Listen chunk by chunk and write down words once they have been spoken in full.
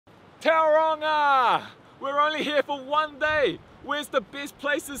Tauranga! We're only here for one day. Where's the best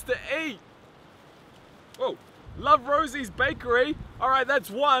places to eat? Whoa, love Rosie's Bakery. All right, that's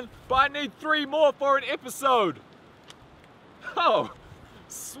one, but I need 3 more for an episode. Oh,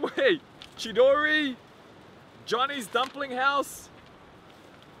 sweet. Chidori, Johnny's Dumpling House,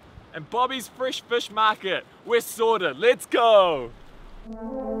 and Bobby's Fresh Fish Market. We're sorted, let's go.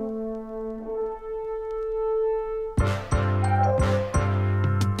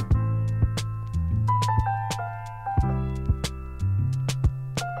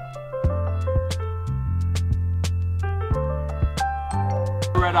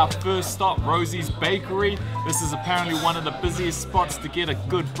 We're at our first stop, Rosie's Bakery. This is apparently one of the busiest spots to get a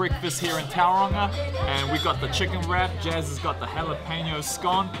good breakfast here in Tauranga. And we got the chicken wrap, Jazz has got the jalapeno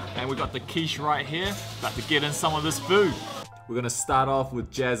scone, and we got the quiche right here. About to get in some of this food. We're gonna start off with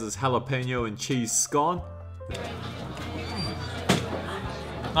Jazz's jalapeno and cheese scone.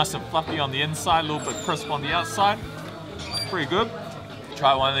 Nice and fluffy on the inside, a little bit crisp on the outside. Pretty good.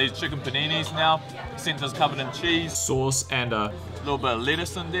 Try one of these chicken paninis now. Center's covered in cheese, sauce, and a little bit of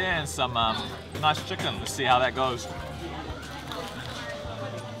lettuce in there, and some nice chicken. Let's see how that goes.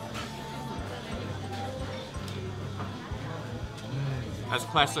 That's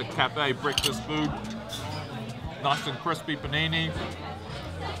classic cafe breakfast food. Nice and crispy panini.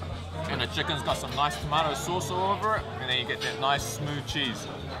 And the chicken's got some nice tomato sauce all over it. And then you get that nice smooth cheese.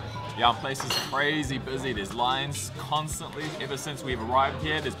 Yeah, our place is crazy busy. There's lines constantly. Ever since we've arrived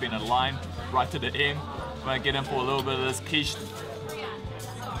here, there's been a line right to the end. I'm gonna get in for a little bit of this quiche.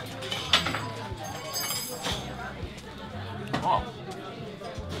 Oh,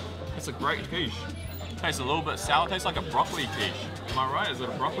 that's a great quiche. Tastes a little bit sour. Tastes like a broccoli quiche. Am I right? Is it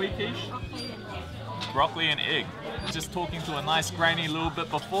a broccoli quiche? Broccoli and egg. Just talking to a nice granny a little bit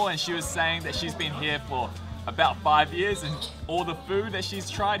before, and she was saying that she's been here for about 5 years, and all the food that she's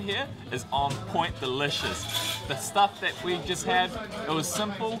tried here is on point delicious. The stuff that we just had, it was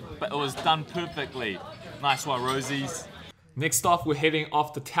simple, but it was done perfectly. Nice one, Rosie's. Next off, we're heading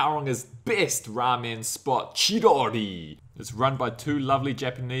off to Tauranga's best ramen spot, Chidori. It's run by 2 lovely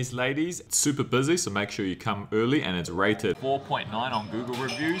Japanese ladies. It's super busy, so make sure you come early, and it's rated 4.9 on Google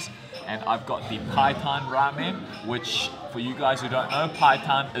reviews. And I've got the Paitan ramen, which for you guys who don't know,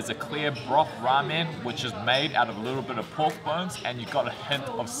 Paitan is a clear broth ramen which is made out of a little bit of pork bones, and you've got a hint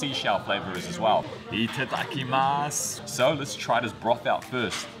of seashell flavors as well. Itadakimasu. So let's try this broth out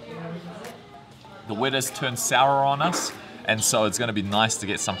first. The weather's turned sour on us, and so it's going to be nice to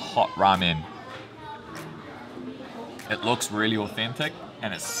get some hot ramen. It looks really authentic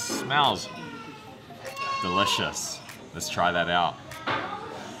and it smells delicious. Let's try that out.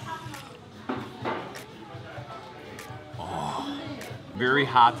 Oh, very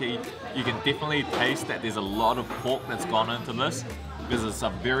hearty. You can definitely taste that there's a lot of pork that's gone into this because it's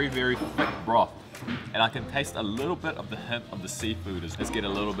a very, very thick broth. And I can taste a little bit of the hint of the seafood. Let's get a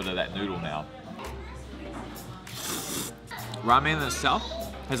little bit of that noodle now. Ramen itself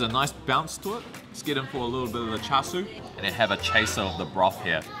has a nice bounce to it. Let's get in for a little bit of the chasu and then have a chaser of the broth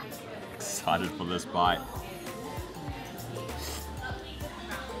here. Excited for this bite.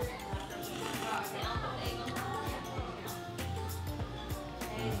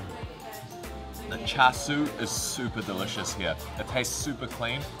 The chasu is super delicious here. It tastes super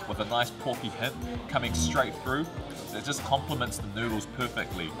clean with a nice porky hint coming straight through. It just complements the noodles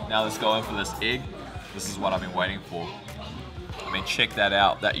perfectly. Now let's go in for this egg. This is what I've been waiting for. I mean, check that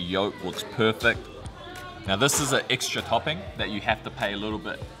out. That yolk looks perfect. Now this is an extra topping that you have to pay a little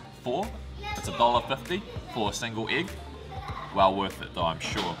bit for. It's $1.50 for a single egg. Well worth it though, I'm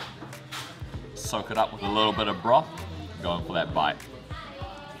sure. Soak it up with a little bit of broth. Going for that bite.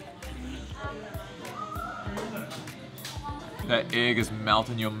 That egg is melt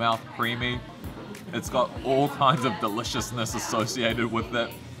in your mouth, creamy. It's got all kinds of deliciousness associated with it.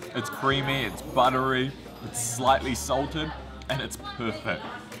 It's creamy, it's buttery, it's slightly salted, and it's perfect.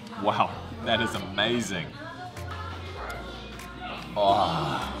 Wow, that is amazing.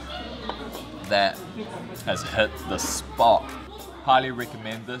 Oh, that has hit the spot. Highly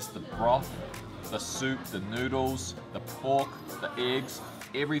recommend this. The broth, the soup, the noodles, the pork, the eggs,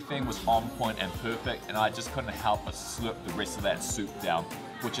 everything was on point and perfect, and I just couldn't help but slurp the rest of that soup down,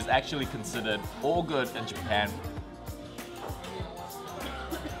 which is actually considered all good in Japan.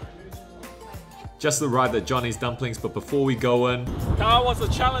 Just arrived at Johnny's Dumplings, but before we go in, Tara wants to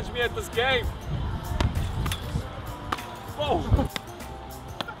challenge me at this game. Whoa!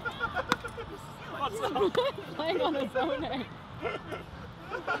 What's up? Playing on his own egg.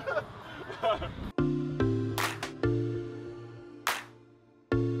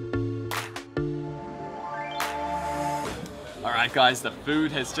 Alright, Alright guys, the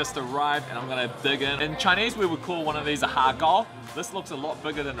food has just arrived and I'm gonna dig in. In Chinese we would call one of these a ha gao. This looks a lot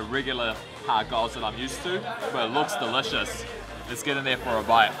bigger than the regular ha gaos that I'm used to, but it looks delicious. Let's get in there for a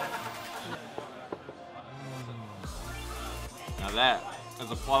bite. Now that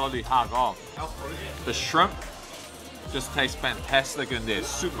is a quality ha gao. The shrimp just tastes fantastic in there.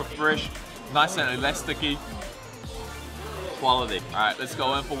 Super fresh, nice and elasticy. Quality. Alright, let's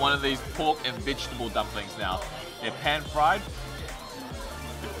go in for one of these pork and vegetable dumplings now. They're pan fried.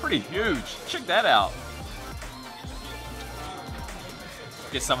 They're pretty huge. Check that out.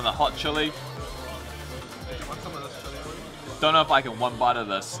 Get some of the hot chili. Don't know if I can one bite of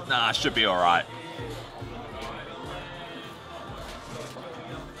this. Nah, it should be alright.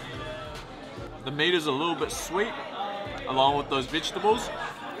 The meat is a little bit sweet along with those vegetables.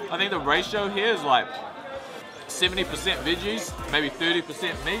 I think the ratio here is like 70% veggies, maybe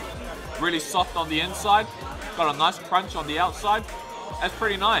 30% meat. Really soft on the inside. Got a nice crunch on the outside. That's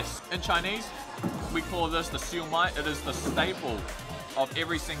pretty nice. In Chinese, we call this the siu mai. It is the staple of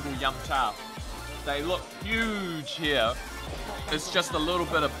every single yum cha. They look huge here. It's just a little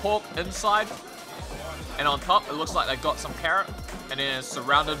bit of pork inside. And on top, it looks like they got some carrot. And then it's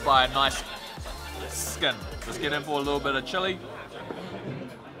surrounded by a nice skin. Let's get in for a little bit of chili.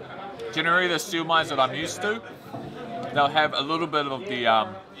 Generally, the siu mais that I'm used to, they'll have a little bit of the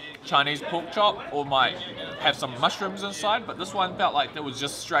Chinese pork chop or might have some mushrooms inside, but this one felt like it was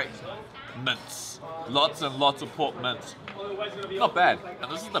just straight mince. Lots and lots of pork mince. Not bad.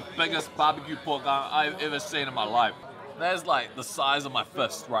 And this is the biggest barbecue pork I've ever seen in my life. That's like the size of my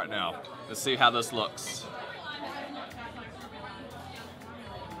fist right now. Let's see how this looks.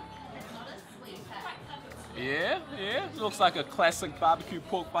 Yeah, looks like a classic barbecue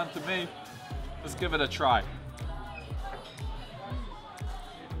pork bun to me. Let's give it a try.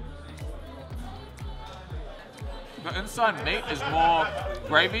 The inside meat is more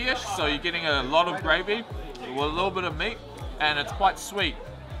gravy-ish, so you're getting a lot of gravy with a little bit of meat, and it's quite sweet.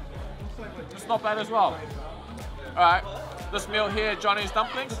 It's not bad as well. Alright, this meal here at Johnny's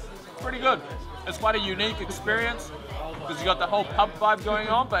Dumplings, pretty good. It's quite a unique experience because you got the whole pub vibe going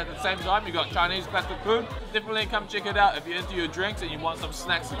on, but at the same time you got Chinese classic food. Definitely come check it out if you're into your drinks and you want some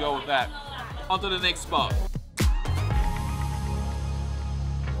snacks to go with that. On to the next spot.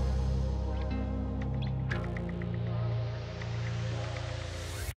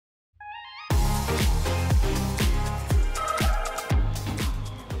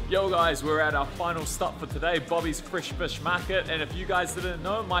 Yo guys, we're at our final stop for today, Bobby's Fresh Fish Market. And if you guys didn't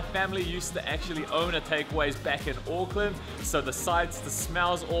know, my family used to actually own a takeaways back in Auckland. So the sights, the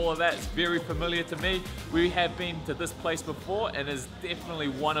smells, all of that is very familiar to me. We have been to this place before and is definitely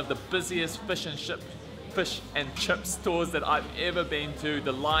one of the busiest fish and chip stores that I've ever been to.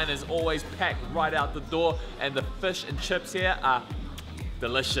 The line is always packed right out the door and the fish and chips here are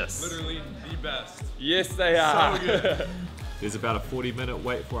delicious. Literally the best. Yes, they are. So good. There's about a 40-minute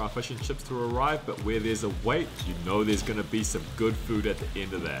wait for our fish and chips to arrive, but where there's a wait, you know there's gonna be some good food at the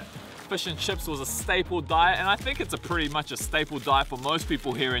end of that. Fish and chips was a staple diet, and I think it's pretty much a staple diet for most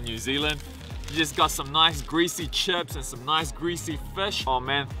people here in New Zealand. You just got some nice greasy chips and some nice greasy fish. Oh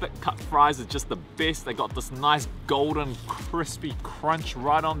man, thick cut fries are just the best. They got this nice golden crispy crunch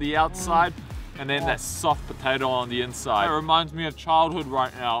right on the outside, and then that soft potato on the inside. It reminds me of childhood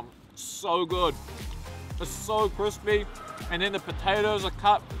right now. So good. It's so crispy. And then the potatoes are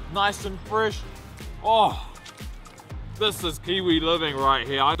cut nice and fresh. Oh, this is Kiwi living right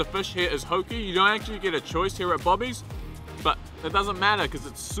here. The fish here is hoki. You don't actually get a choice here at Bobby's, but it doesn't matter because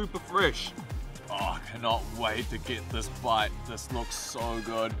it's super fresh. Oh, I cannot wait to get this bite. This looks so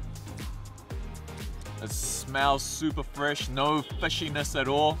good. It smells super fresh, no fishiness at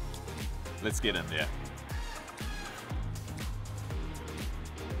all. Let's get in there.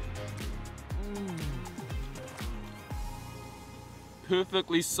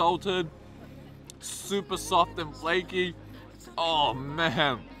 Perfectly salted, super soft and flaky. Oh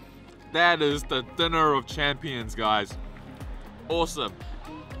man, that is the dinner of champions, guys. Awesome.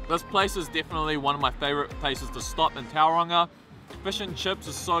 This place is definitely one of my favorite places to stop in Tauranga. Fish and chips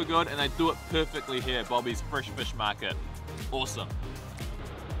is so good and they do it perfectly here, Bobby's Fresh Fish Market. Awesome.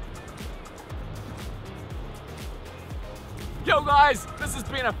 Yo guys, this has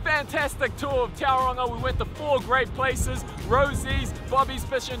been a fantastic tour of Tauranga. We went to 4 great places: Rosie's, Bobby's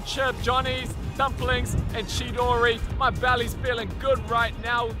Fish and Chip, Johnny's, Dumplings, and Chidori. My belly's feeling good right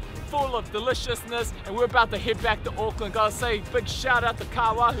now, full of deliciousness, and we're about to head back to Auckland. Gotta say big shout out to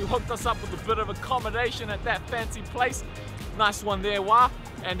Kawa who hooked us up with a bit of accommodation at that fancy place. Nice one there, Wah.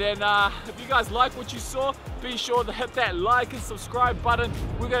 And then if you guys like what you saw, be sure to hit that like and subscribe button.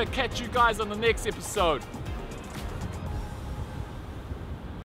 We're gonna catch you guys on the next episode.